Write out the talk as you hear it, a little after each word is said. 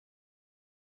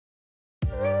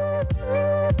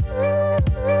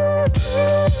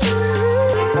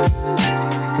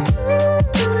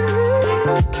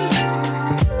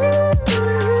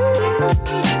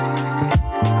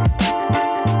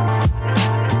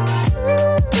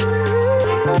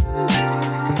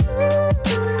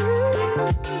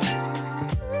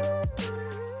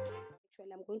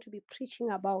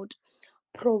preaching about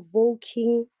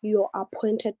provoking your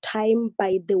appointed time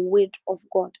by the word of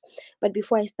God. But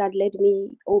before I start, let me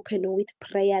open with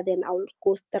prayer, then I'll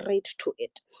go straight to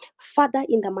it. Father,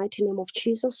 in the mighty name of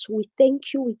Jesus, we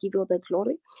thank you, we give you the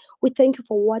glory. We thank you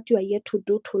for what you are here to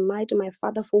do tonight, my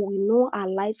Father, for we know our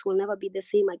lives will never be the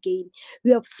same again.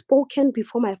 You have spoken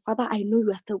before, my Father. I know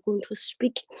you are still going to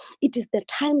speak. It is the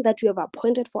time that you have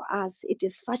appointed for us. It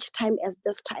is such time as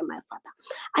this time, my Father.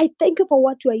 I thank you for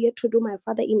what you are here to do, my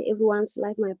Father, in everyone's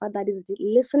life, my Father, that is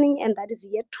listening and that is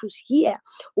yet to hear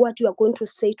what you are going to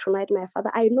say tonight, my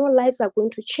Father. I know lives are going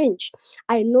to change.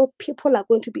 I know people are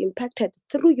going to be impacted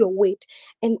through your word.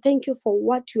 And thank you for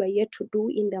what you are here to do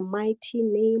in the mighty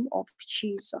name of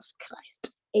Jesus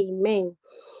Christ. Amen.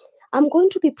 I'm going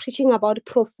to be preaching about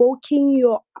provoking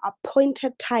your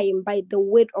appointed time by the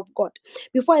word of God.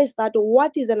 Before I start,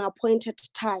 what is an appointed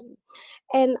time?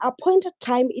 An appointed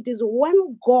time, it is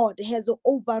when God has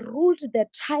overruled the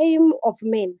time of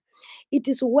men. It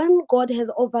is when God has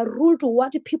overruled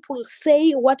what people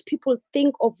say, what people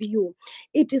think of you.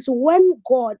 It is when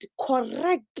God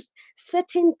corrects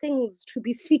certain things to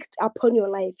be fixed upon your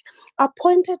life.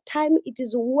 Appointed time, it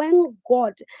is when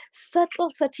God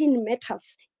settles certain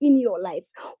matters in your life.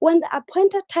 When the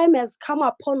appointed time has come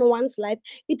upon one's life,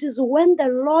 it is when the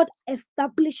Lord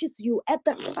establishes you at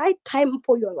the right time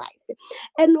for your life.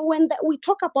 And when we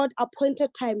talk about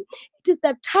appointed time, it is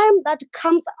the time that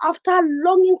comes after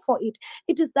longing for it.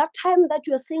 It is that time that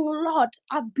you are saying, Lord,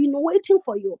 I've been waiting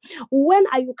for you. When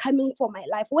are you coming for my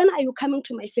life? When are you coming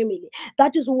to my family?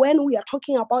 That is when we are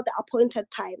talking about the appointed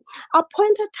time.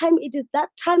 Appointed time, it is that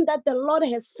time that the Lord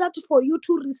has set for you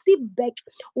to receive back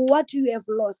what you have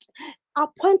lost.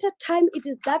 Appointed time, it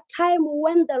is that time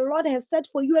when the Lord has set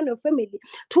for you and your family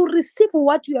to receive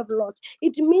what you have lost.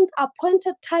 It means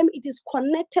appointed time, it is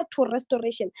connected to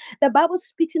restoration. The Bible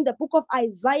speaks in the book of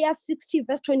Isaiah 60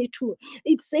 verse 22.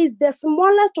 It says the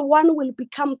smallest one will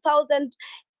become 1,000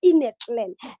 in a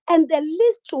clan, and the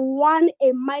least one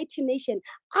a mighty nation.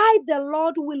 I, the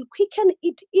Lord, will quicken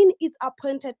it in its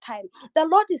appointed time. The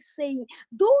Lord is saying,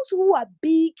 those who are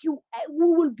big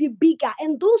will be bigger,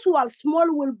 and those who are small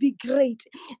will be great.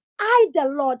 I, the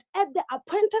Lord, at the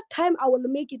appointed time, I will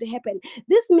make it happen.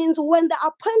 This means when the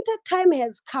appointed time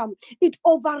has come, it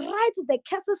overrides the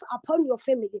curses upon your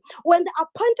family. When the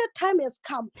appointed time has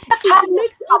come, it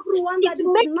makes everyone that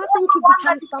is nothing to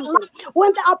become something.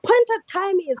 When the appointed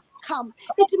time is come,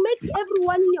 it makes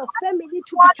everyone in your family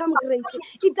to become great.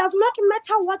 It does not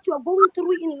matter what you are going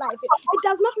through in life. It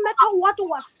does not matter what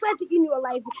was said in your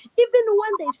life. Even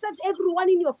when they said everyone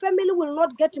in your family will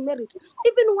not get married,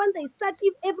 even when they said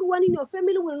if everyone in your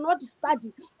family will not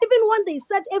study, even when they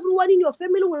said everyone in your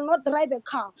family will not drive a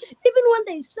car, even when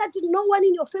they said no one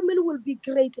in your family will be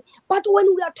great. But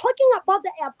when we are talking about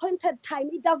the appointed time,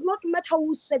 it does not matter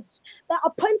who said it. The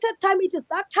appointed time, it is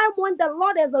that time when the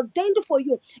Lord has ordained for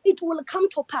you, it will come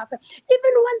to pass.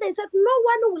 Even when they said no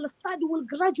one will study, will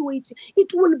graduate,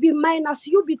 it will be minus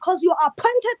you because your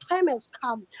appointed time has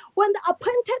come. When the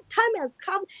appointed time has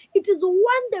come, it is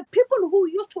when the people who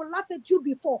used to laugh at you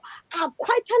before are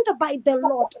quietened by the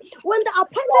Lord. When the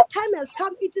appointed time has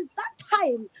come, it is that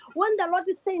time when the Lord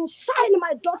is saying, shine,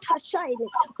 my daughter, shine.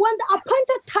 When the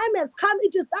appointed time has come,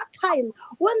 it is that time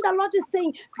when the Lord is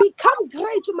saying, become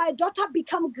great, my daughter,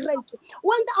 become great.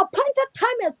 When the appointed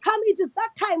time has come, it is that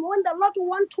time when the Lord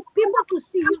wants people to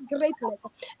see his greatness.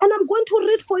 And I'm going to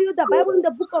read for you the Bible in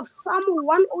the book of Psalm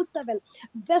 107,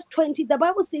 verse 20. The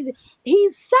Bible says, he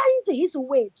sent his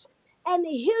word and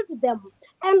healed them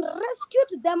and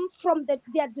rescued them from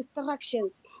their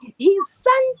distractions. He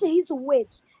sent his word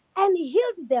and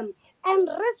healed them and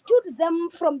rescued them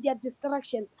from their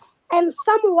distractions. And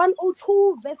Psalm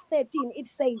 102 verse 13, it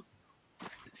says,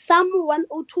 Psalm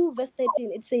 102 verse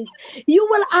 13, it says, you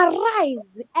will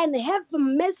arise and have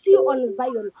mercy on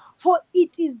Zion, for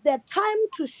it is the time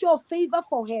to show favor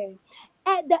for her.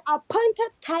 And the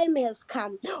appointed time has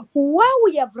come. Where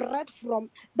we have read from,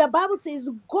 the Bible says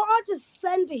God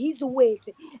sent his word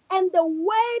and the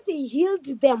word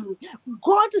healed them.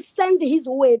 God sent his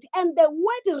word and the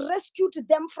word rescued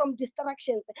them from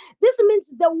distractions. This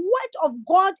means the word of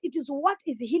God, it is what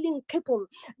is healing people.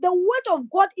 The word of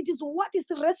God, it is what is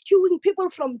rescuing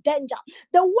people from danger.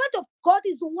 The word of God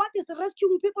is what is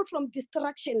rescuing people from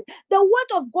distraction. The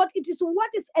word of God, it is what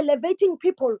is elevating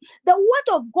people. The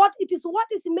word of God, it is what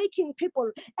is making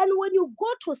people. And when you go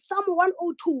to Psalm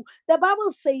 102, the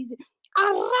Bible says,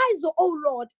 Arise, O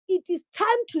Lord. It is time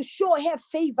to show her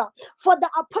favor, for the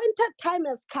appointed time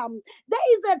has come. There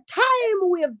is a time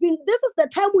this is the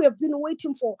time we have been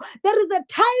waiting for. There is a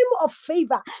time of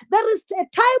favor. There is a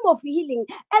time of healing.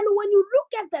 And when you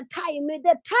look at the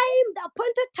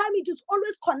appointed time, it is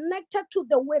always connected to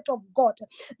the word of God.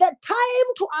 The time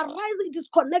to arise, it is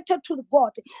connected to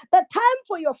God. The time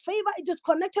for your favor, it is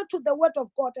connected to the word of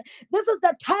God. This is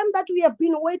the time that we have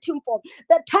been waiting for.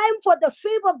 The time for the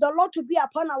favor of the Lord to be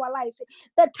upon our lives.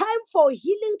 The time for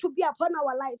healing to be upon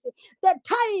our lives. The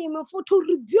time to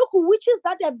rebuke witches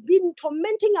that have been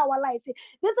tormenting our lives.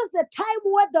 This is the time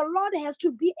where the Lord has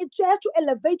to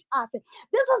elevate us.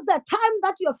 This is the time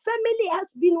that your family has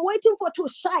been waiting for to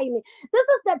shine. This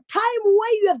is the time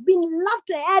where you have been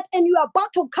laughed at and you are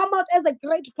about to come out as a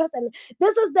great person.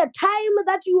 This is the time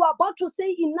that you are about to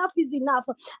say enough is enough.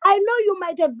 I know you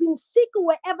might have been sick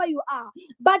wherever you are,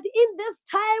 but in this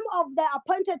time of the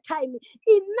appointed time,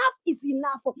 enough is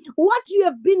enough. What you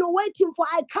have been waiting for,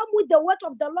 I come with the word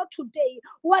of the Lord today.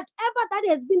 Whatever that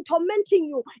has been tormenting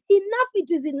you, enough,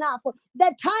 it is enough.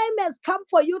 The time has come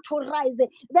for you to rise.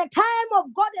 The time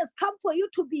of God has come for you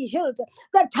to be healed.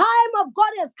 The time of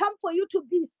God has come for you to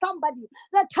be somebody.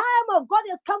 The time of God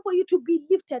has come for you to be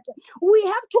lifted. We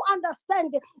have to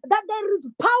understand that there is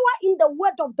power in the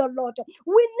word of the Lord.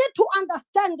 We need to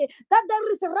understand that there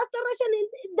is restoration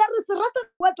in the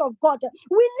word of God.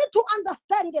 We need to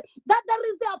understand that there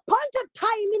is the appointed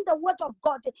time in the word of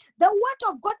God. The word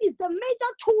of God is the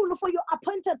major tool for your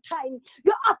appointed time.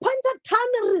 Your appointed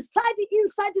time resides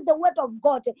inside the word of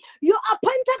God. Your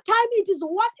appointed time, it is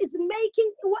what is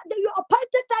making your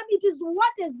appointed time, it is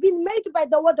what has been made by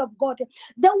the word of God.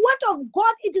 The word of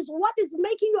God, it is what is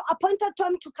making your appointed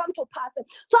time to come to pass.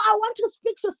 So I want to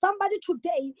speak to somebody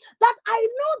today that I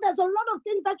know there's a lot of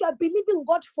things that you are believing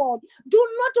God for. Do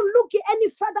not look any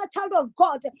further, child of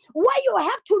God. Where you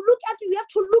have to look at, you have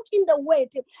to look in the word,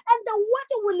 and the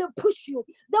word will push you.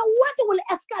 The word will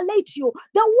escalate you.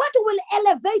 The word will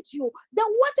elevate you. The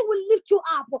word will lift you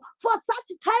up for such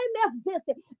time as this,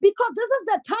 because this is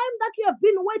the time that you have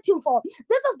been waiting for.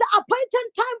 This is the appointed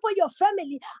time for your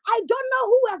family. I don't know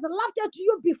who has laughed at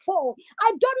you before. I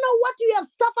don't know what you have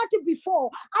suffered before.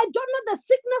 I don't know the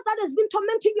sickness that has been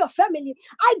tormenting your family.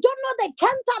 I don't know the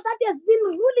cancer that has been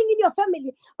ruling in your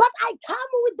family. But I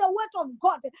come with the word of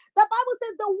God. The Bible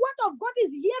says the word of God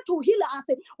is here to heal us.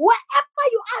 Wherever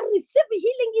you are, receive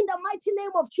healing in the mighty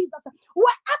name of Jesus.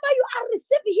 Wherever you are,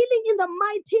 receive healing in the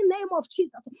mighty name of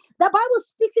Jesus. The Bible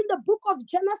speaks in the book of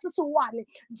Genesis 1.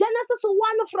 Genesis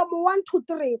 1 from 1 to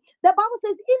 3. The Bible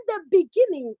says, in the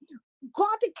beginning,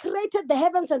 God created the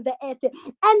heavens and the earth,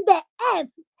 and the earth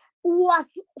was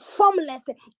formless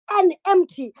and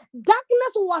empty.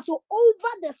 Darkness was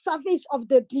over the surface of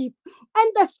the deep,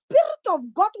 and the Spirit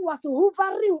of God was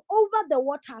hovering over the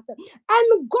waters.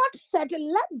 And God said,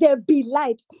 let there be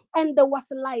light, and there was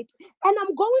light. And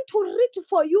I'm going to read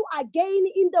for you again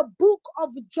in the book of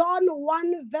John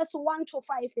 1 verse 1 to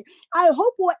 5. I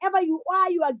hope wherever you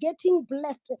are getting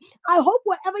blessed. I hope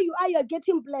wherever you are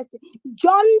getting blessed.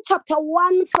 John chapter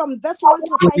 1 from verse 1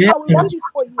 to 5. I will read it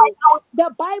for you.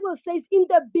 The Bible says, in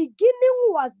the beginning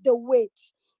was the Word,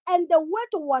 and the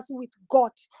Word was with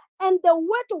God, and the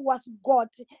Word was God,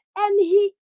 and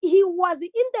he was in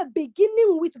the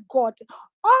beginning with God.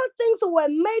 All things were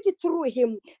made through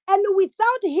him, and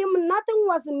without him nothing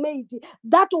was made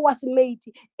that was made.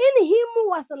 In him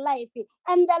was life,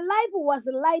 and the life was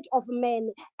the light of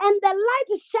men. And the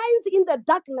light shines in the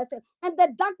darkness, and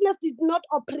the darkness did not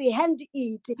apprehend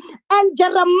it. And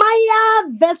Jeremiah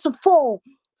verse 4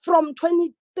 from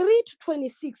 23 to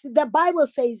 26, the Bible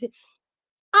says,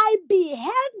 I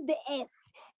beheld the earth,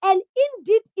 and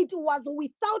indeed it was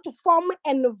without form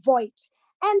and void,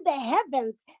 and the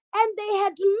heavens, and they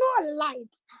had no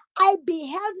light. I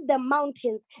beheld the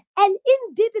mountains, and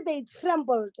indeed they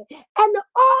trembled, and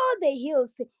all the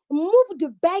hills moved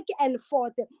back and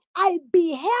forth. I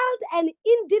beheld, and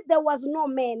indeed there was no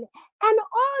man, and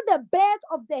all the birds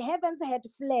of the heavens had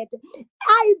fled.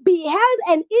 I beheld,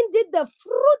 and indeed the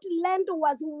fruit land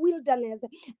was wilderness,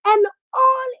 and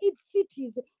all its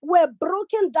cities were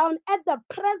broken down at the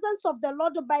presence of the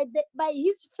Lord by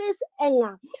his face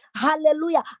anger.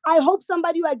 Hallelujah. I hope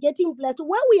somebody you are getting blessed.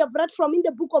 Where we have read from in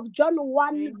the book of John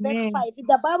 1 verse 5,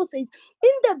 the Bible says,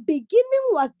 in the beginning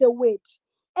was the Word,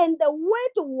 and the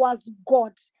Word was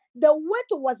God. The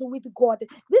Word was with God.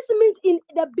 This means in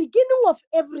the beginning of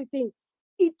everything,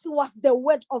 it was the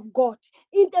word of God.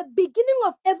 In the beginning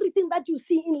of everything that you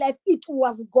see in life, it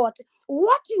was God.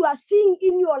 What you are seeing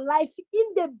in your life, in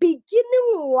the beginning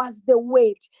was the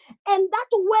word. And that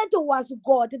word was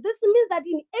God. This means that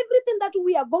in everything that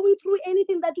we are going through,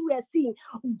 anything that we are seeing,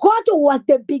 God was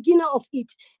the beginner of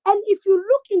it. And if you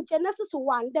look in Genesis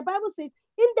 1, the Bible says,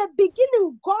 in the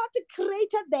beginning, God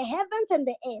created the heavens and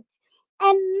the earth.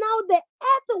 And now the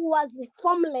earth was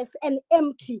formless and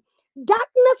empty.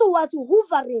 Darkness was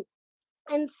hovering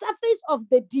and surface of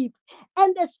the deep,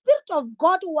 and the Spirit of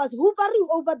God was hovering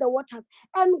over the waters.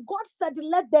 And God said,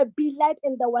 let there be light,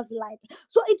 and there was light.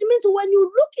 So it means when you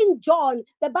look in John,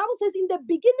 the Bible says, in the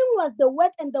beginning was the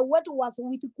word, and the word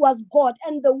was God,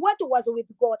 and the word was with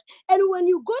God. And when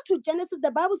you go to Genesis,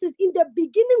 the Bible says, in the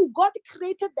beginning God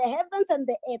created the heavens and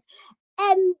the earth,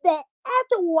 and the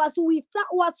earth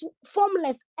was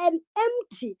formless and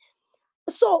empty.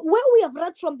 So where we have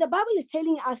read from, the Bible is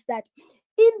telling us that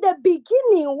in the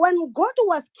beginning, when God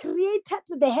was created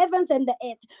the heavens and the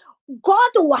earth, God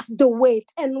was the word,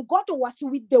 and God was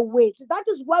with the word. That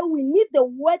is why we need the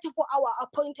word for our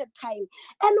appointed time.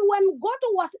 And when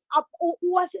God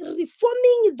was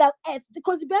reforming the earth,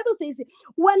 because the Bible says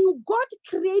when God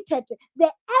created, the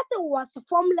earth was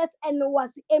formless and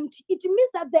was empty. It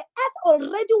means that the earth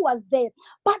already was there,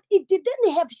 but it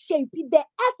didn't have shape. The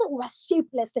earth was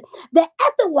shapeless. The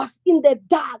earth was in the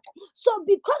dark. So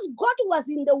because God was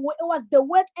was the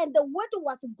word, and the word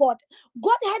was God,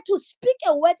 God had to speak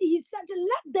a word. He said,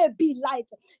 let there be light.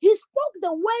 He spoke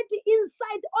the word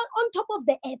inside on top of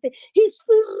the earth. He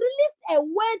released a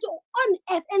word on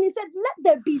earth, and he said, let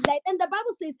there be light. And the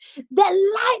Bible says then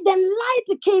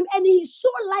light came, and he saw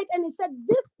light, and he said,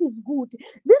 this is good.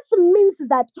 This means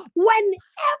that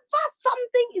whenever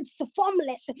something is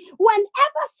formless,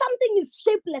 whenever something is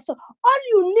shapeless, all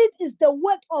you need is the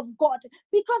word of God.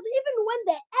 Because even when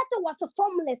the earth was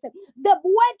formless, the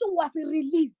word was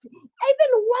released.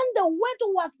 Even when the word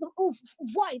was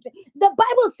void, the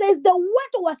Bible says the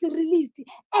word was released,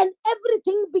 and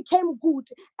everything became good.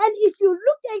 And if you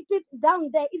look at it down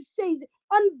there, it says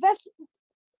on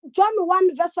John 1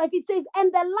 verse 5, it says,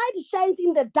 and the light shines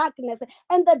in the darkness,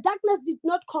 and the darkness did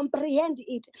not comprehend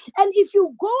it. And if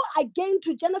you go again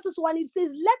to Genesis 1, it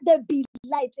says, let there be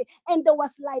light, and there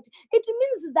was light. It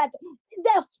means that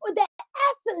the earth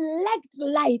lacked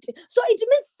light. So it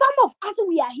means some of us,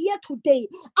 we are here today,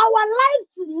 our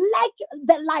lives lack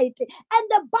the light. And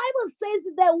the Bible says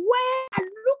the word are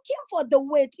looking for the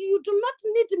word. You do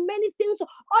not need many things.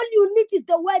 All you need is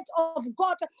the word of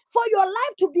God for your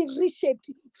life to be reshaped,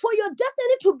 for your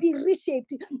destiny to be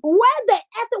reshaped. Where the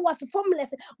earth was formless,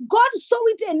 God saw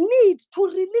it a need to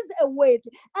release a word.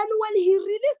 And when he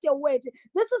released a word,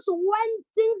 this is when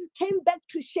things came back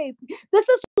to shape. This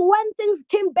is when things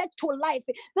came back to life.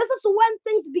 This is when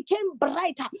things became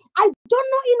brighter. I don't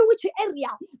know in which area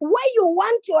where you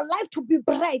want your life to be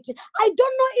bright. I don't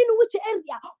know in which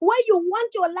area where you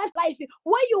want your life,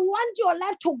 where you want your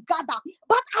life to gather.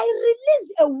 But I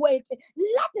release a word.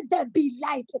 Let there be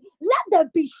light. Let there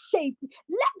be shape.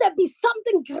 Let there be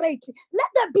something great. Let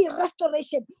there be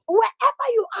restoration. Wherever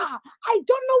you are, I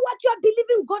don't know what you are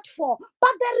believing God for,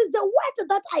 but there is a word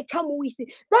that I come with.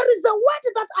 There is a word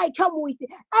that I come with.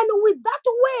 And with that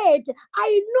word,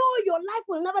 I know your life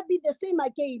will never be the same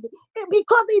again,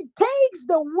 because it takes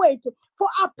the word for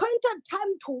appointed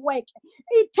time to work.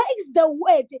 It takes the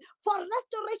word for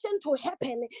restoration to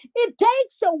happen. It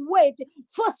takes a word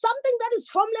for something that is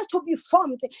formless to be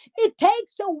formed. It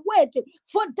takes a word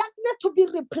for darkness to be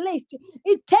replaced.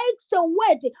 It takes a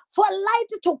word for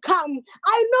light to come.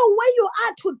 I know where you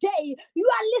are today. You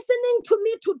are listening to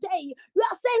me today. You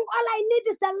are saying, all I need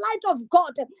is the light of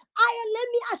God. Let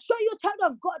me assure you,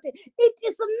 child of God, it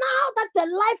is now that the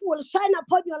light will shine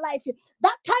upon your life.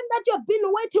 That time that you have been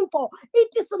waiting for, it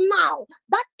is now.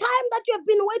 That time that you have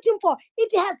been waiting for,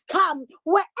 it has come.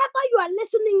 Wherever you are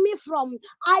listening me from,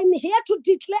 I'm here to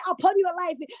declare upon your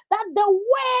life that the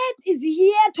word is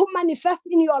here to manifest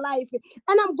in your life.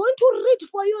 And I'm going to read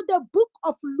for you the book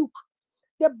of Luke.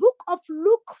 The book of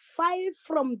Luke 5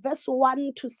 from verse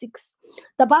 1 to 6.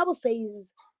 The Bible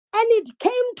says, and it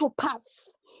came to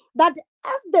pass that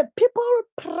as the people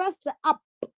pressed up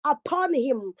upon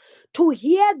him to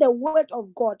hear the word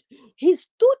of God, he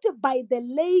stood by the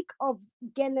lake of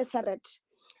Gennesaret,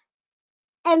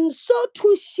 and saw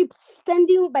two ships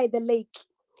standing by the lake.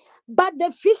 But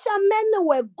the fishermen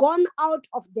were gone out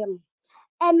of them,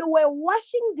 and were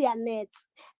washing their nets.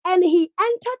 And he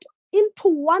entered into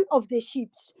one of the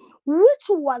ships, which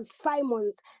was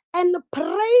Simon's, and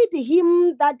prayed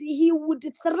him that he would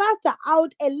thrust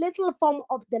out a little from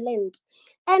of the land.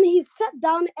 And he sat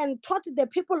down and taught the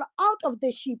people out of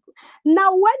the ship.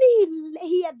 Now when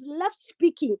he had left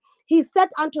speaking, he said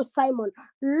unto Simon,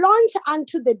 launch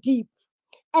unto the deep,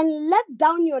 and let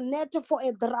down your net for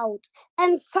a draught.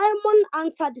 And Simon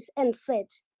answered and said,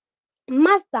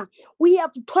 Master, we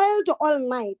have toiled all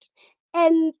night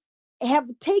and have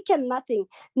taken nothing.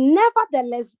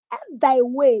 Nevertheless, at thy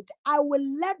word, I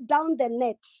will let down the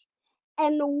net.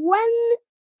 And when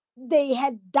they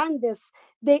had done this,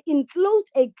 they enclosed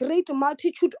a great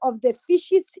multitude of the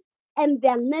fishes, and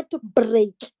their net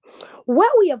brake. Where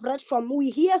we have read from, we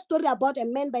hear a story about a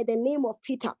man by the name of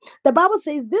Peter. The Bible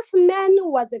says this man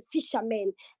was a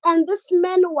fisherman, and this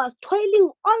man was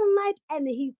toiling all night and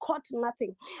he caught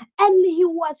nothing. And he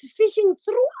was fishing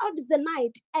throughout the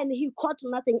night and he caught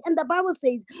nothing. And the Bible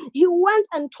says he went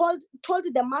and told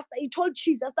the master, he told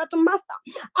Jesus that,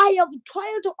 Master, I have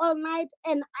toiled all night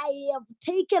and I have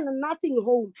taken nothing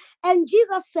home. And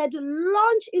Jesus said,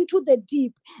 launch into the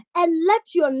deep and let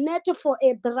your net for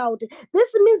a draught. This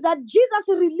means that Jesus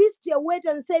released a word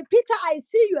and said, Peter, I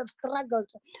see you have struggled.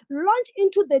 Launch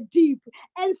into the deep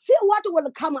and see what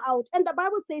will come out. And the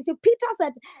Bible says, Peter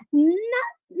said,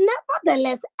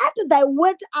 nevertheless, at thy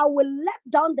word, I will let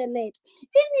down the net.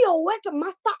 In your word,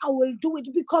 Master, I will do it,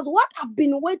 because what I've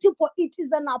been waiting for, it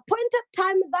is an appointed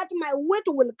time that my word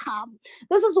will come.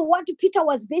 This is what Peter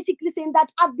was basically saying,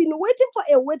 that I've been waiting for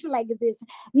a word like this.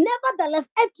 Nevertheless,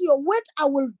 at your word, I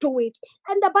will do it.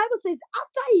 And the Bible says,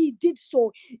 after he did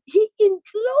so, he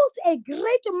enclosed a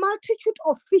great multitude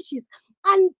of fishes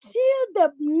until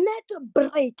the net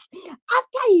break.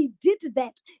 After he did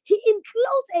that, he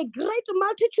enclosed a great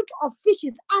multitude of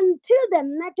fishes until the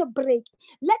net break.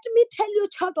 Let me tell you,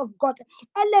 child of God,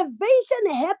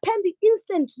 elevation happened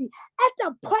instantly at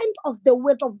a point of the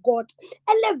word of God.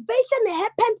 Elevation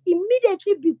happened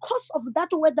immediately because of that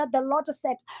word that the Lord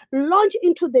said, launch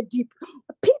into the deep.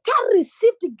 Peter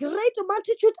received great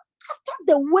multitude after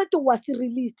the word was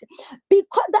released,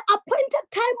 because the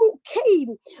appointed time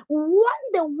came when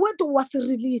the word was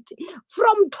released.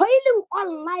 From toiling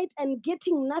all night and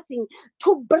getting nothing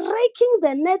to breaking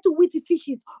the net with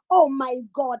fishes. Oh my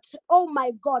God, oh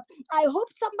my God. I hope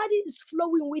somebody is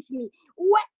flowing with me.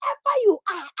 Wherever you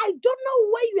are, I don't know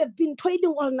where you have been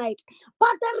toiling all night,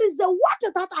 but there is a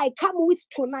water that I come with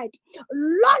tonight.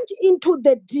 Launch into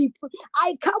the deep.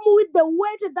 I come with the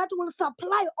word that will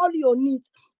supply all your needs.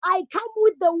 I come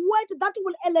with the word that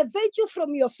will elevate you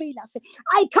from your failures.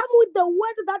 I come with the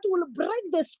word that will break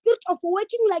the spirit of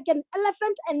working like an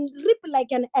elephant and reap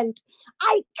like an ant.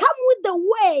 I come with the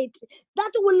word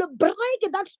that will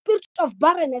break that spirit of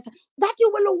barrenness, that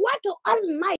you will work all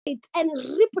night and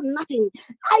reap nothing.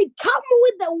 I come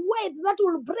with the word that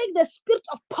will break the spirit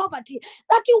of poverty,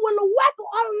 that you will work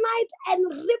all night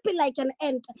and reap like an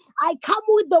ant. I come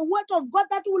with the word of God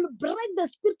that will break the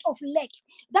spirit of lack,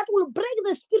 that will break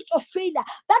the spirit of failure,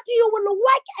 that you will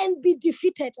work and be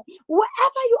defeated.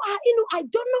 Wherever you are in, I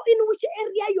don't know in which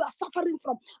area you are suffering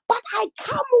from, but I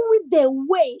come with the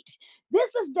weight.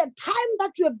 This is the time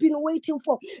that you have been waiting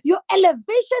for. Your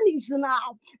elevation is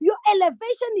now. Your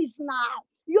elevation is now.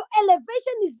 Your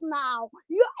elevation is now.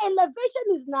 Your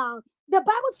elevation is now. The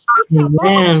Bible speaks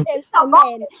about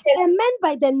a man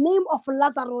by the name of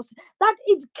Lazarus, that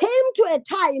it came to a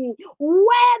time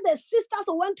where the sisters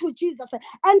went to Jesus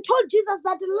and told Jesus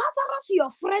that Lazarus,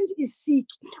 your friend, is sick.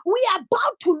 We are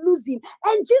about to lose him.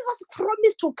 And Jesus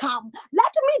promised to come.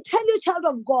 Let me tell you, child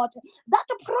of God, that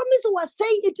promise was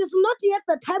saying it is not yet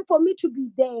the time for me to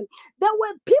be there. There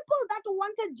were people that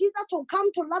wanted Jesus to come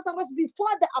to Lazarus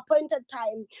before the appointed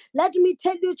time. Let me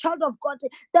tell you, child of God,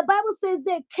 the Bible says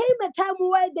there came a time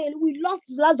where we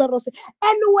lost Lazarus.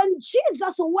 And when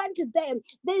Jesus went there,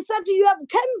 they said, you have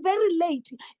come very late.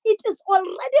 It is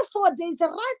already 4 days.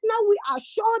 Right now, we are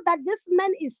sure that this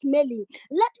man is smelling.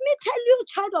 Let me tell you,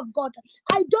 child of God,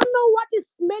 I don't know what is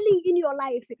smelling in your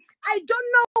life. I don't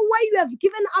know why you have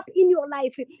given up in your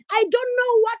life. I don't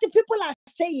know what people are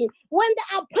saying. When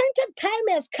the appointed time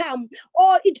has come,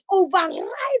 or it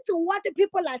overrides what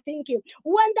people are thinking.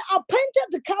 When the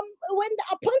appointed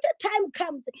time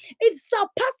comes, it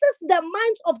surpasses the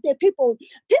minds of the people.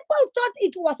 People thought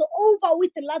it was over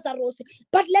with Lazarus.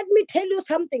 But let me tell you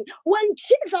something. When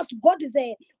Jesus got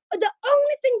there, the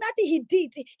only thing that he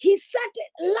did, he said,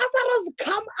 Lazarus,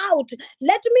 come out.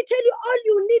 Let me tell you, all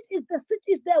you need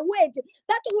is the word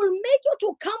that will make you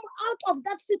to come out of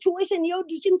that situation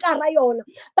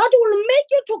that will make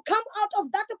you to come out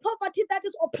of that poverty that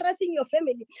is oppressing your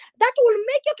family, that will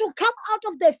make you to come out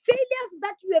of the failures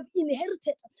that you have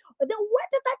inherited. The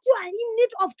word that you are in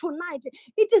need of tonight,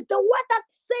 it is the word that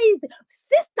says,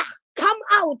 sister, come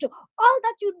out. All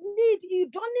that you need, you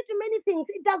don't need many things.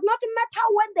 It does not matter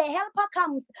when the helper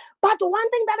comes. But one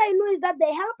thing that I know is that the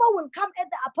helper will come at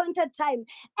the appointed time,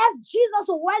 as Jesus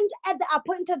went at the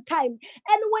appointed time.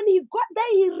 And when he got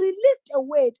there, he released a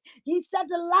word. He said,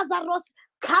 Lazarus,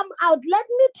 come out. Let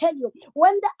me tell you,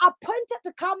 when the appointed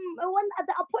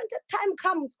time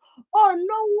comes, oh,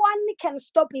 no one can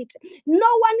stop it. No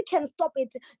one can stop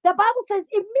it. The Bible says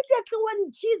immediately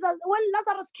when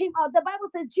Lazarus came out, the Bible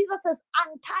says Jesus says,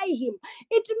 untie him.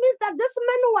 It means that this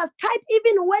man was tied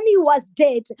even when he was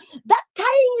dead. That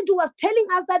tying it was telling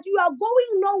us that you are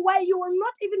going nowhere. You will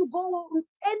not even go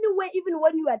anywhere even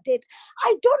when you are dead.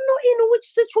 I don't know in which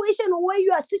situation where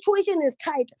your situation is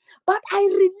tied, but I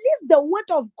release the word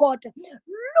of God.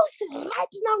 Loose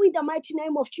right now in the mighty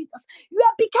name of Jesus. You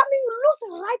are becoming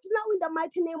loose right now in the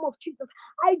mighty name of Jesus.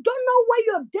 I don't know where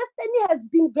your destiny has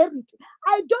been buried.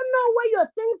 I don't know where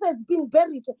your things has been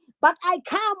buried, but I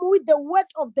come with the word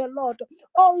of the Lord.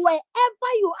 Or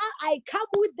wherever you are, I come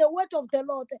with the word of the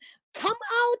Lord. Come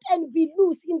out and be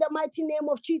loose in the mighty name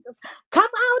of Jesus. Come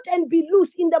out and be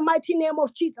loose in the mighty name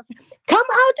of Jesus. Come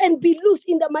out and be loose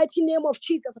in the mighty name of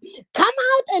Jesus. Come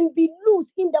out and be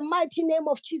loose in the mighty name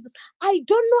of Jesus. I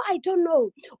don't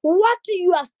know what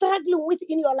you are struggling with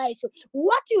in your life.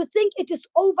 What you think it is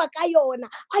over kayona.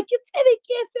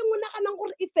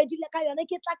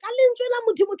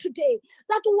 Today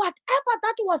that whatever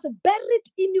that was buried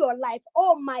in your life,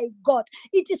 oh my God,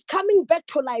 it is coming back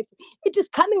to life. It is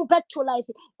coming back to life.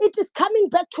 It is coming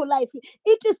back to life.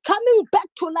 It is coming back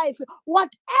to life.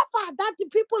 Whatever that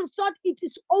people thought it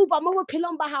is over,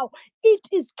 it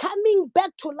is coming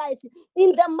back to life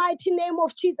in the mighty name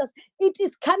of Jesus. It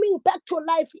is coming back to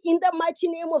life in the mighty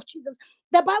name of Jesus.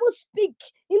 The Bible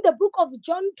speaks in the book of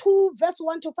John 2, verse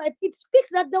 1 to 5. It speaks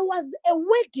that there was a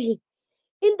wedding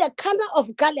in the Cana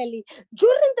of Galilee.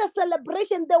 During the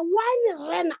celebration, the wine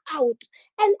ran out.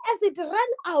 And as it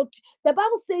ran out, the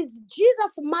Bible says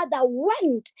Jesus' mother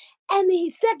went and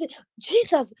he said,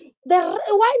 Jesus, the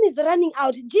wine is running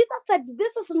out. Jesus said,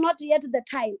 this is not yet the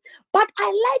time. But I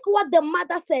like what the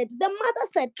mother said. The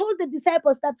mother told the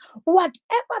disciples that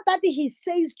whatever that he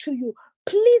says to you,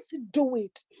 please do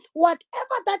it.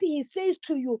 Whatever that he says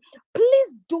to you,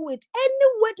 please do it. Any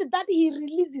word that he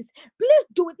releases, please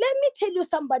do it. Let me tell you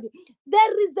somebody,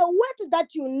 there is a word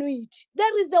that you need.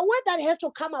 There is a word that has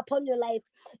to come upon your life.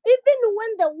 Even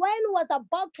when the wine was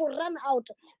about to run out,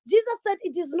 Jesus said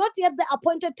it is not yet the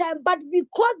appointed time, but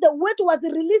because the word was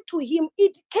released to him,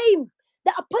 it came.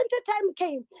 The appointed time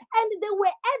came, and they were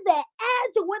at the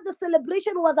edge where the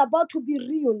celebration was about to be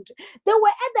ruined. They were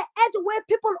at the edge where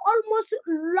people almost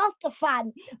lost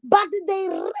fun. But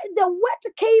the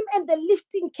word came and the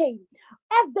lifting came.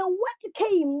 As the word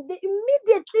came,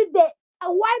 immediately the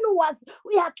wine was,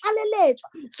 we are challenged.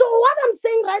 So what I'm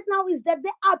saying right now is that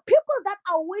there are people that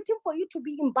are waiting for you to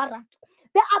be embarrassed.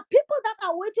 There are people that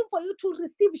are waiting for you to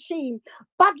receive shame.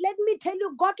 But let me tell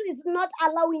you, God is not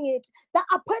allowing it. The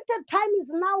appointed time is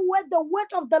now where the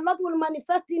word of the Lord will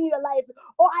manifest in your life.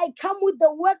 Or I come with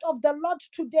the word of the Lord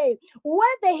today,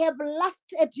 where they have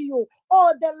laughed at you,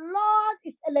 or the Lord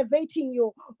is elevating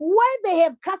you. Where they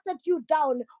have casted you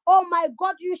down, oh my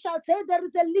God, you shall say there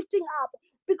is a lifting up.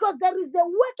 Because there is a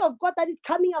word of God that is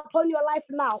coming upon your life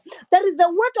now. There is a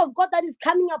word of God that is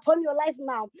coming upon your life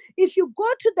now. If you go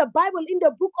to the Bible in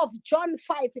the book of John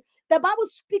 5, the Bible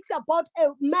speaks about a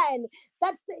man.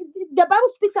 The Bible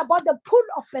speaks about the pool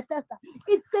of Bethesda.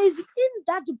 It says in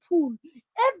that pool,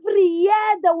 every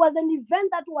year there was an event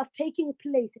that was taking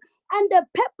place. And the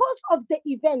purpose of the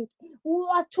event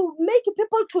was to make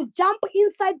people to jump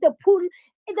inside the pool.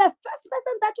 The first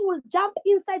person that will jump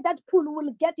inside that pool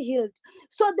will get healed.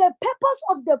 So the purpose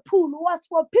of the pool was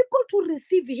for people to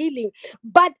receive healing,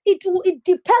 but it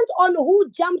depends on who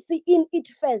jumps in it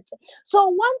first. So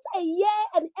once a year,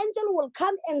 an angel will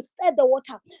come and stir the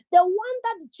water. The one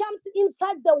that jumps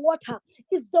inside the water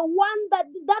is the one that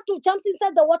jumps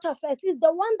inside the water first, is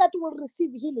the one that will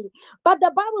receive healing. But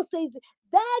the Bible says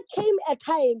there came a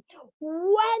time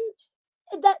when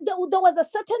there was a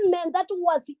certain man that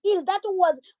was ill, that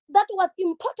was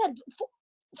imported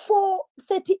for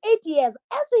 38 years.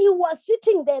 As he was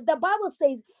sitting there, the Bible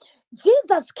says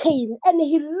Jesus came and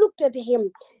he looked at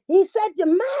him. He said,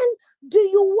 man, do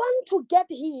you want to get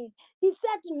healed? He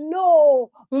said,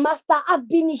 no, master, I've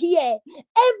been here.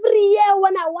 Every year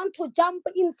when I want to jump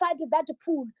inside that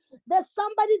pool, there's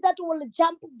somebody that will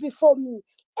jump before me.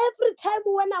 Every time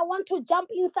when I want to jump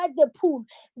inside the pool,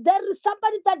 there is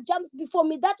somebody that jumps before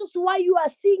me. That is why you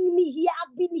are seeing me here.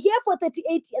 I've been here for 38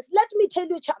 years. Let me tell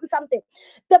you something.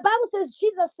 The Bible says,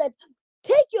 Jesus said,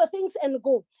 take your things and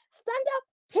go. Stand up,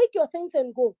 take your things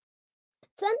and go.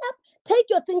 Stand up, take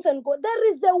your things and go.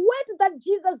 There is a word that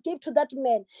Jesus gave to that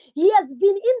man. He has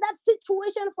been in that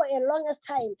situation for a longest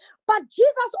time, but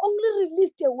Jesus only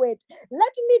released a word.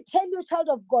 Let me tell you, child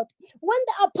of God, when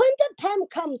the appointed time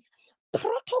comes,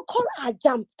 protocol are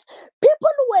jumped.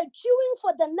 People were queuing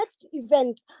for the next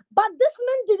event, but this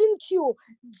man didn't queue.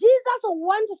 Jesus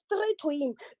went straight to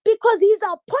him because his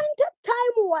appointed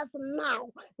time was now.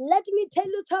 Let me tell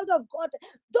you, child of God,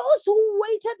 those who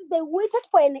waited, they waited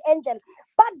for an angel.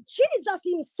 But Jesus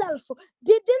himself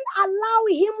didn't allow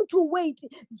him to wait.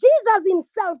 Jesus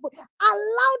himself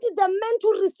allowed the man to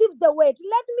receive the word.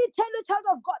 Let me tell you, child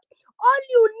of God, all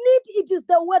you need, it is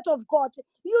the word of God.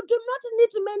 You do not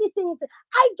need many things.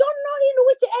 I don't know in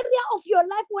which area of your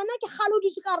life when I can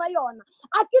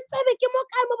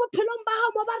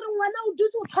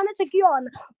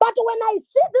but when I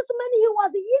see this man, he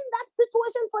was in that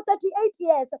situation for 38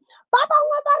 years. Baba,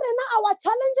 our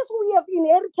challenges, we have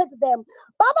inherited them.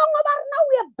 Baba,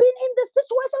 we have been in this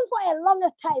situation for a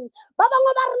longest time. Baba,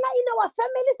 in our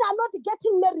families are not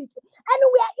getting married. And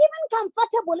we are even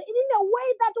comfortable in a way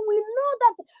that we know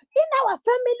that in our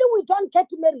family we don't get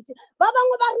married. Baba,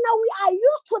 we are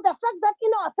used to the fact that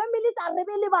in our families are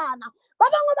rebellion.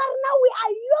 Baba, we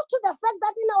are used to the fact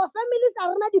that in our families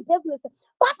are not the business.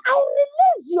 But I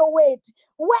release your word.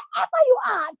 Wherever you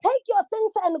are, take your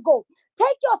things and go.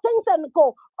 Take your things and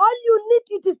go. All you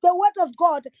need, it is the word of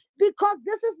God, because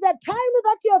this is the time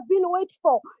that you have been waiting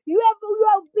for. You have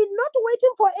been not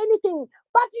waiting for anything,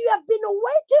 but you have been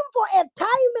waiting for a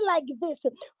time like this,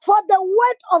 for the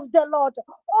word of the Lord.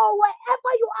 Or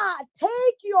wherever you are,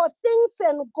 take your things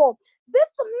and go.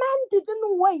 This man didn't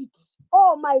wait.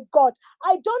 Oh my God.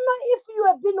 I don't know if you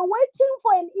have been waiting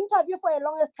for an interview for a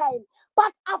longest time,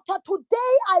 but after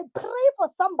today, I pray for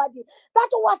somebody that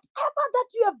whatever that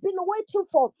you have been waiting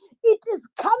for, it is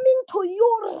coming to you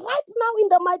right now in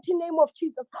the mighty name of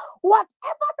Jesus.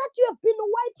 Whatever that you have been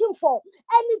waiting for,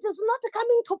 and it is not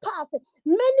coming to pass,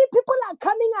 many people are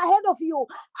coming ahead of you.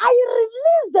 I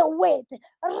release the word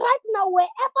right now,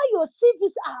 wherever your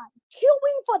CVs are,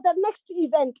 queuing for the next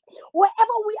event,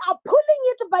 wherever we are pulling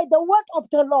it by the word of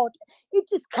the Lord, it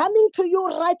is coming to you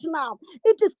right now.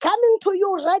 It is coming to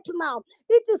you right now.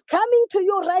 It is coming to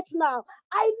you right now.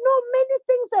 I know many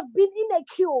things have been in a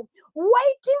queue,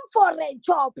 waiting for a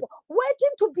job,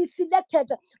 waiting to be selected.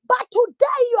 But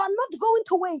today you are not going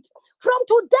to wait. From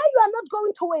today you are not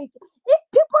going to wait. If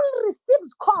people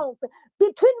receive calls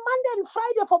between Monday and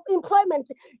Friday for employment,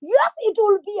 yes, it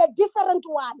will be a different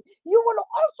one. You will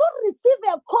also receive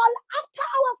a call after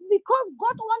hours because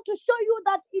God wants to show you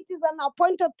that it is an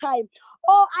appointed time.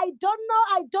 Oh, I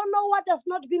don't know what has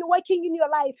not been working in your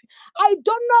life. I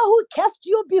don't know who cursed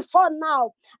you before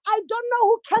now. I don't know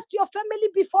who cursed your family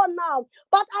before now.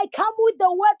 But I come with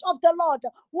the word of the Lord.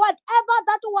 Whatever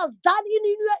that was done in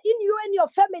you and your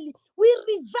family, we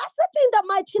reverse it in the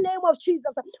mighty name of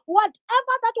Jesus.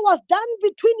 Whatever that was done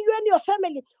between you and your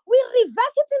family, we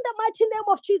reverse it in the mighty name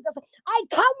of Jesus. I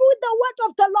come with the word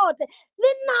of the Lord.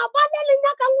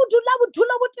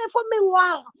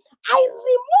 I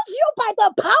remove you by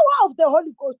the power of the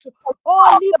Holy Ghost.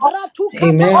 Oh, Libra to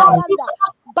Katabayanda.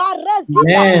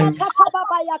 Barezita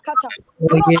Katababayakata.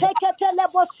 Rotekete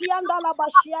lebosianda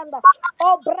labashianda.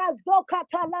 Oh,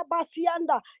 Brazokata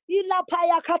labasianda.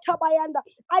 Ilapaya Katabayanda.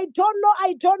 I don't know.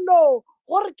 I don't know.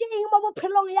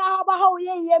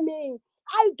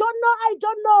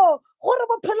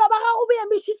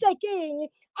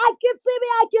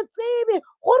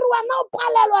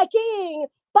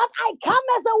 But I come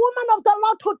as a woman of the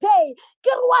Lord today.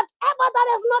 Whatever that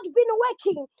has not been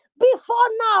working before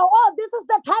now, oh, this is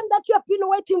the time that you have been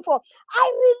waiting for. I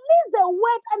release the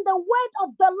word, and the word of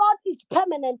the Lord is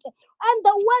permanent. And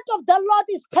the word of the Lord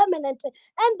is permanent.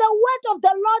 And the word of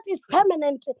the Lord is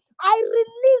permanent. I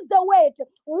release the word.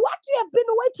 What you have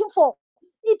been waiting for,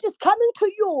 it is coming to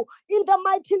you in the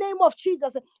mighty name of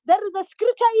Jesus. There is a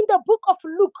scripture in the book of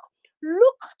Luke.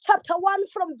 Luke chapter 1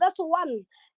 from verse 1.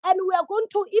 And we are going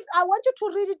to, if I want you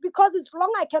to read it because it's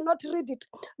long, I cannot read it.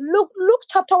 Luke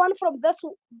chapter 1 from verse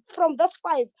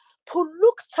 5 to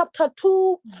Luke chapter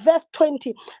 2 verse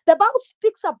 20. The Bible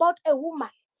speaks about a woman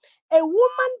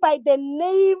by the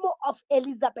name of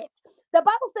Elizabeth. The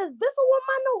Bible says this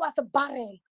woman was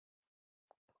barren.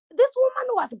 This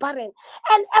woman was barren.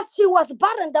 And as she was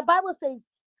barren, the Bible says,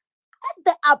 at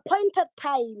the appointed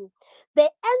time, the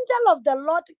angel of the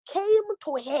Lord came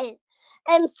to her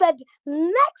and said,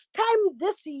 next time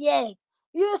this year,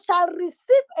 you shall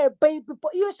receive a baby boy.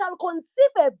 You shall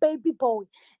conceive a baby boy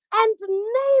and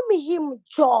name him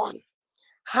John.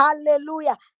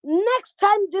 Hallelujah. Next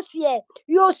time this year,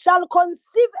 you shall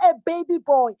conceive a baby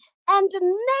boy and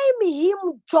name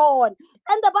him John.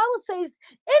 And the Bible says,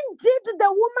 indeed, the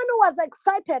woman was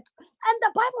excited. And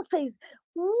the Bible says,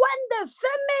 when the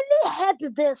family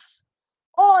heard this,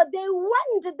 or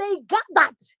they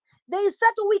gathered, they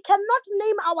said, we cannot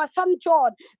name our son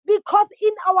John because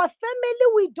in our family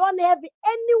we don't have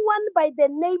anyone by the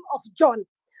name of John.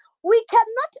 We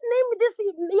cannot name this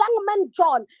young man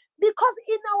John because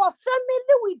in our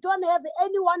family we don't have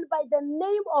anyone by the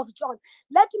name of John.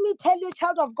 Let me tell you,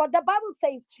 child of God, the Bible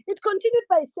says, it continued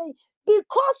by saying,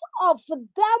 because of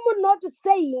them not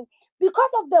saying,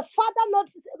 because of the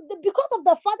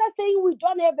father saying we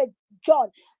don't have a John,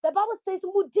 the Bible says,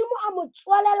 Modimo a mo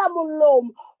tswalela molomo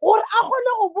gore a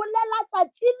kgone go bolela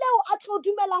tsatsi leo a tlo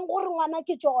dumelang gore ngwana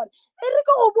ke John. E re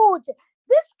ke go botse,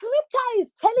 this scripture is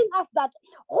telling us that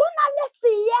go na le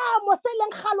seemo se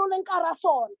leng galoleng ka ra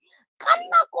sone ka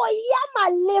nako ya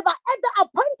maleba, at the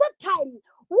appointed time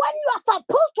when you are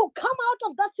supposed to come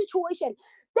out of that situation.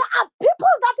 There are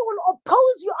people that will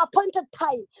oppose your appointed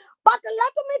time. But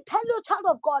let me tell you, child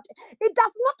of God, it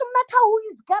does not matter who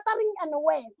is gathering and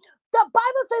where. The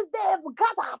Bible says they have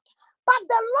gathered. But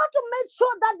the Lord made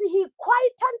sure that he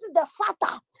quietened the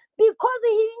father because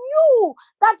he knew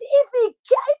that if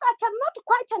I cannot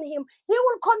quieten him, he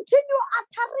will continue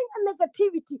uttering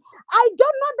negativity. I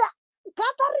don't know the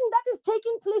gathering that is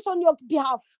taking place on your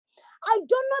behalf. I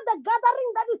don't know the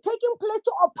gathering that is taking place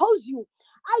to oppose you.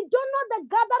 I don't know the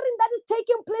gathering that is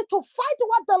taking place to fight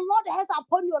what the Lord has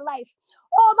upon your life.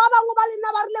 Oh, Baba Ngubali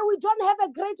Nabarle, we don't have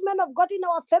a great man of God in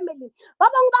our family.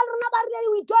 Baba Ngubali Nabarle,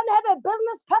 we don't have a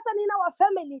business person in our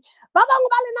family. Baba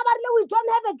Ngubali Nabarle, we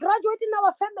don't have a graduate in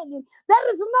our family. There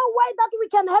is no way that we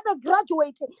can have a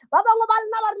graduate. Baba Ngubali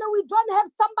Nabarle, we don't have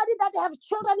somebody that have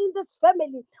children in this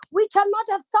family. We cannot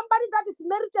have somebody that is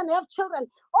married and have children.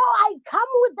 Oh, I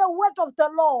come with the word of the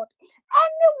Lord.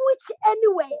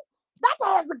 Anyway, that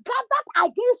has gathered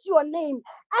against your name,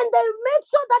 and they make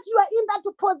sure that you are in that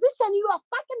position, you are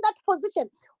stuck in that position.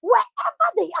 Wherever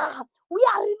they are, we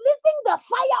are releasing the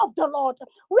fire of the Lord.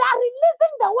 We are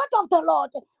releasing the word of the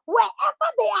Lord. Wherever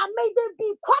they are, may they be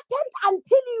quieted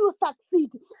until you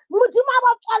succeed. Modimo a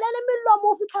ba tswalele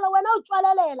melomo o fitlhela wena o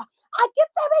tswalelela. A ke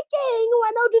tsebe keng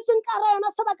wena o dutseng ka ra yona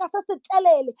sebaka se se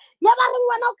telele. Ya ba reng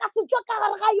wena o ka se tswa ka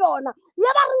gare ga yona.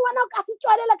 Ya ba reng wena o ka se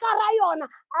tswalele ka ra yona.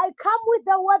 I come with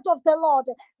the word of the Lord.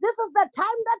 This is the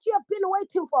time that you have been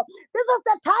waiting for. This is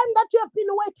the time that you have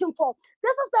been waiting for.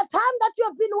 This is the time that you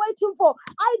have been waiting for.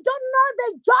 I don't know the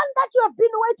John that you have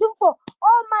been waiting for.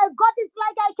 Oh my God, it's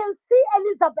like I can see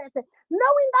Elizabeth,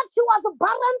 knowing that she was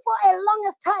barren for a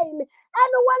longest time.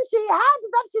 And when she heard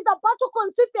that she's about to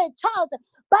conceive a child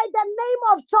by the name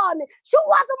of John, she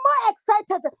was more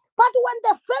excited. But when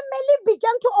the family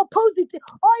began to oppose it,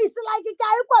 oh, it's like if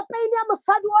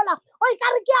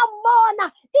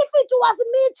it was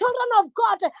me, children of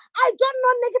God, I don't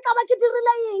know.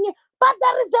 But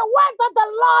there is a word that the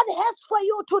Lord has for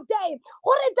you today.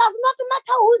 Or it does not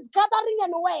matter who is gathering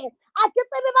and where. I can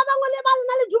say, Baba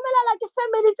like a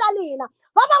family Chalina.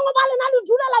 Baba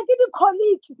like a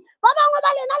colleague. Baba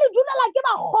like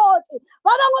a hot.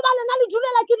 Baba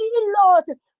like the in-laws.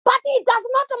 But it does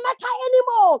not matter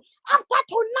anymore. After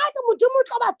tonight,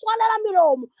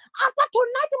 after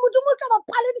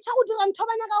tonight,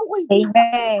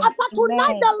 after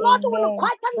tonight, the Lord will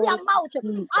quieten their mouth.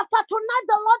 After tonight,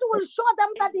 the Lord will show them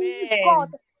that He is God.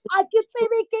 I keep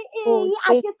saying,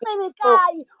 I keep saying,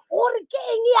 or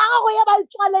king, I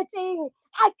keep saying,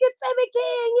 I keep saying,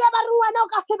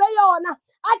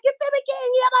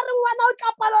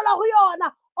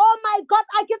 oh my God,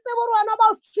 I keep saying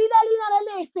about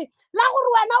feeling la go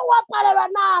wena o apalelwa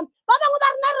na ba bangwe ba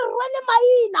rena re rwele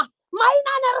maina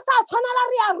ne re sa tshwanela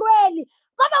re a rwele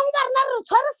ba bangwe ba rena re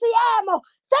tshwere seemo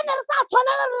se ne re sa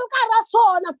tshwanela re ka ra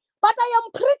sona. But I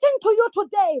am preaching to you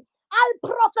today. I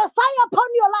prophesy upon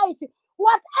your life,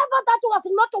 whatever that was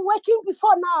not working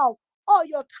before now, oh,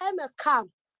 your time has come.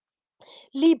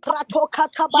 Libra to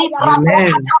katabaya,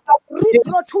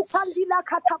 Libra to pandila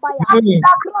katabaya,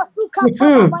 Krosu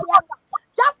katabaya.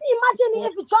 Just imagine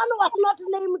if John was not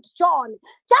named John.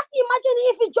 Just imagine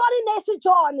if John is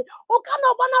John. O kana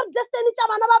bona destiny tsa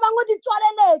bana ba bangwe di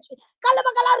tswaleletswe. Ka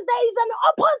lebaka la there is an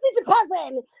opposite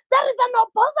person. There is an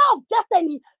opposer of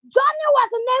destiny. John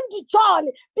was named John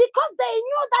because they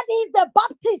knew that he is the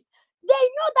Baptist. They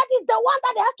knew that is the one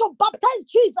that has to baptize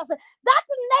Jesus. That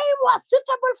name was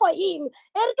suitable for him.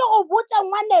 Erike go botsa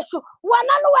ngwanesho,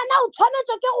 wena le wena o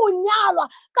tshwanetse ke go nyalwa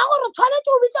ka gore tshwanetse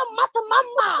o bitse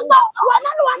mmasemamang. Wena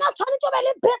le wena tshwanetse o be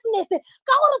le business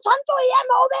ka gore tshwanetse o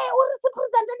eme o be o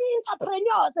represent the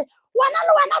entrepreneurs. Wena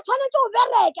le wena tshwanetse o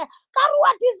bereke ka gore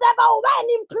wa deserve o be an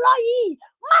employee.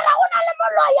 Mara o na le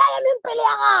moloya ya mempele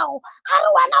ya gago. A re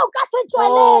wena o ka se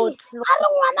tswelele, a re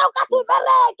ngwana o ka se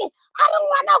bereke, a re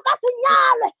ngwana o ka se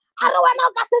nyalwe, a re wena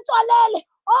o ka se tswelele.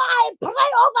 Oh, I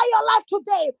pray over your life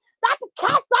today. That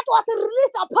curse that was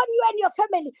released upon you and your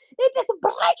family, it is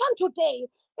broken today.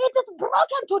 It is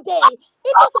broken today.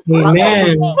 It is broken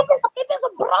today. It is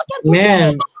broken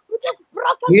today. It is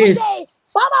broken today.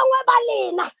 Baba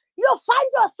Webalina, you find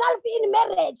yourself in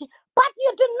marriage, but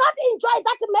you do not enjoy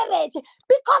that marriage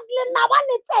because you never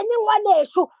need anyone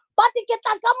issue. But ke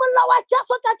tla ka molao wa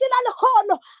Jesu tsatsi la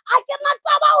lekgono, a ke na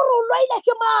taba gore o loile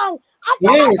ke mang, a ke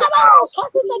na taba gore o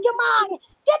tshwasitse ke mang.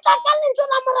 Ke tla ka lentswe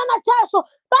la Morena Jesu.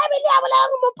 Baebele ya bolela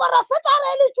gore moporofeta a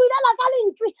re le tswile la ka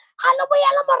lentswe a le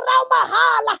boela morao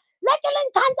mahala le ke le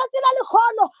ntshang tsatsi la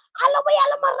lekgono a le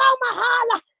boela morao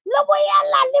mahala le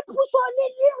boela le puso le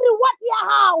reward ya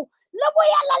gago le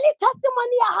boela le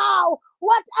testimony ya gago.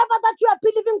 Whatever that you are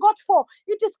believing God for,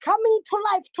 it is coming to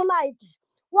life tonight.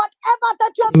 Whatever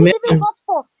that you are believing God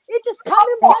for, it is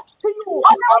coming back to you.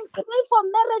 I'm praying for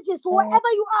marriages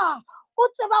wherever you are.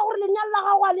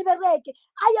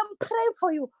 I am praying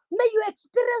for you. May you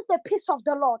experience the peace of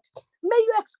the Lord. May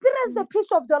you experience the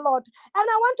peace of the Lord. And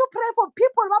I want to pray for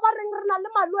people. I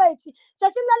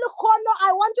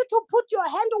want you to put your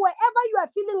hand wherever you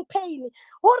are feeling pain,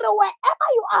 or wherever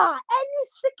you are, any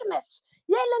sickness.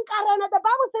 The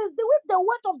Bible says, with the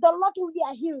word of the Lord we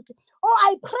are healed. Oh,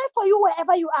 I pray for you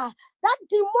wherever you are. That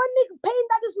demonic pain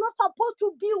that is not supposed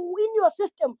to be in your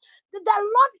system. The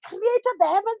Lord created the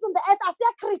heavens and the earth as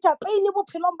a creature.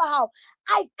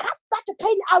 I cast that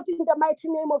pain out in the mighty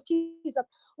name of Jesus.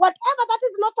 Whatever that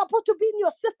is not supposed to be in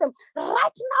your system,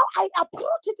 right now I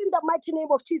uproot it in the mighty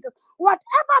name of Jesus.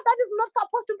 Whatever that is not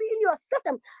supposed to be in your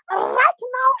system, right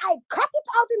now I cut it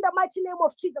out in the mighty name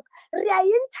of Jesus.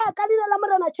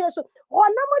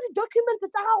 Documents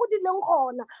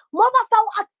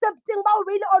accepting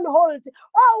really on hold.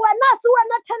 Oh, when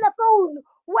not telephone,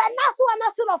 when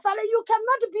you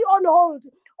cannot be on hold.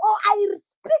 Oh, I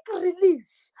speak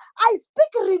release. I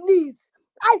speak release.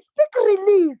 I speak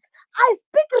release. I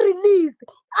speak release.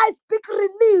 I speak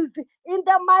release in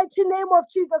the mighty name of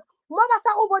Jesus. There was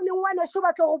a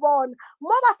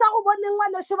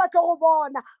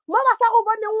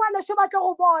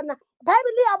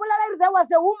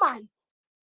woman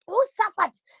who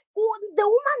suffered, the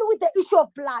woman with the issue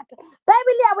of blood. When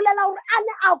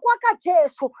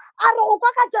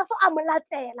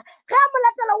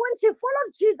she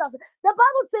followed Jesus, the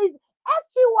Bible says, as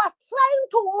she was trying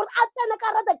to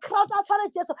the crowd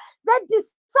outside Jesus, the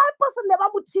disciples never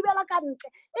would see her.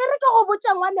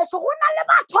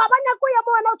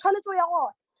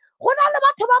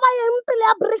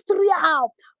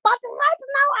 But right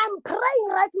now, I'm praying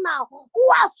right now.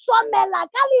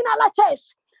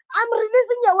 I'm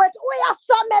releasing your word. We are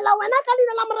somela when I call in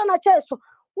a lamrana cheso.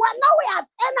 Well, now we are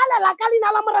Enala Kalina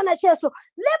Lamrana Cheso.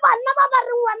 Liba never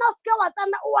one of Skawat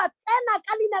and what Ena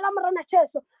Kalina Lamrana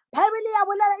Cheso.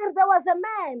 If there was a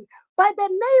man by the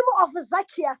name of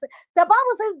Zacchaeus, the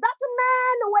Bible says that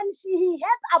man, when he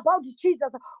heard about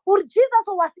Jesus, or Jesus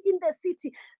was in the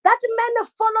city, that man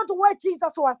followed where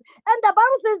Jesus was. And the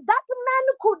Bible says that man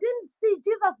couldn't see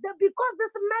Jesus there because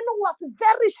this man was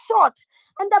very short.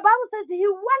 And the Bible says he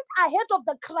went ahead of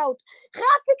the crowd.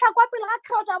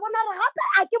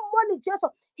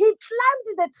 He climbed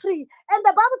the tree. And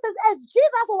the Bible says as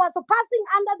Jesus was passing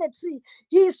under the tree,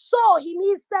 he saw him.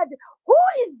 He said, "Who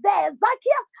is there?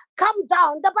 Zacchaeus, come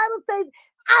down." The Bible says,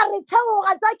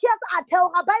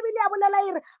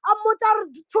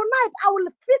 tonight I will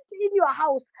feast in your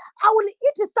house. I will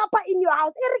eat supper in your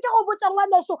house. If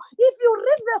you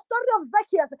read the story of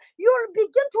Zacchaeus, you will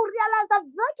begin to realize that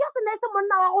Zacchaeus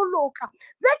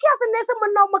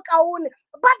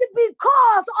but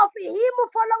because of him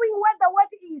following where the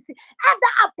word is, at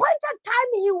the appointed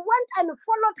time he went and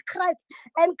followed Christ,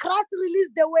 and Christ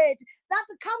released the word that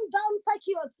come down,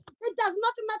 Zacchaeus. It does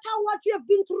not matter what you have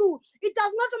been through. It does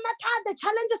does not matter the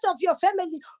challenges of your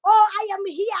family. Oh, I am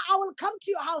here, I will come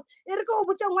to your house. Now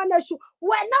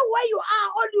where you are,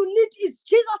 all you need is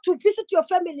Jesus to visit your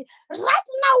family. Right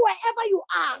now, wherever you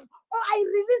are, oh, I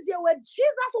release your word.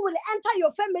 Jesus will enter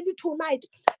your family tonight.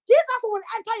 Jesus will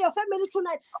enter your family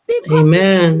tonight. Because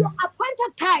Amen. your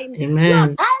appointed time, Amen. your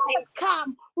time has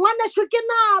come. You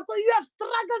have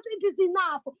struggled, it is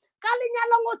enough.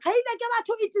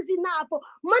 It is enough.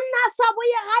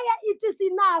 It is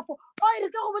enough.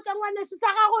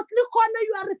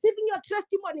 You are receiving your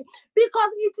testimony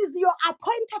because it is your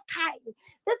appointed time.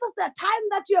 This is the time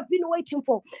that you have been waiting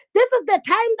for. This is the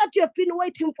time that you have been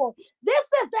waiting for. This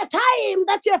is the time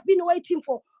that you have been waiting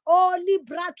for. Oh,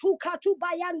 Libra tu katu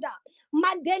bayanda.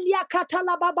 Mandelia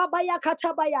katala baba baya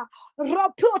katabaya.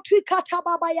 Ropo tu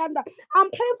katababayanda. I'm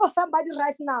praying for somebody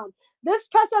right now. This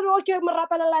person walking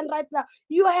right now.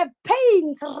 You have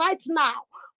pains right now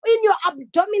in your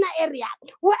abdominal area.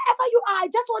 Wherever you are, I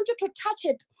just want you to touch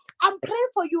it. I'm praying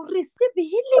for you. Receive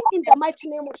healing in the mighty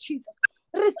name of Jesus.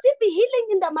 Receive healing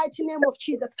in the mighty name of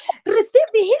Jesus. Receive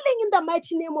healing in the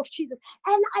mighty name of Jesus.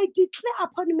 And I declare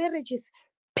upon marriages,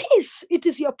 peace, it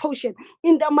is your portion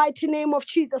in the mighty name of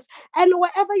Jesus. And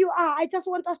wherever you are, I just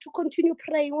want us to continue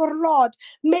praying. Oh Lord,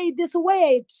 may this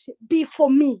word be for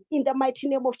me in the mighty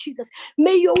name of Jesus.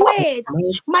 May your word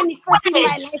manifest in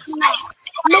my life now.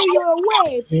 May your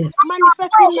word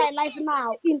manifest in my life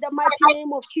now in the mighty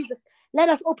name of Jesus. Let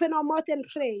us open our mouth and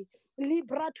pray.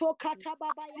 Librato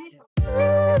katababaya.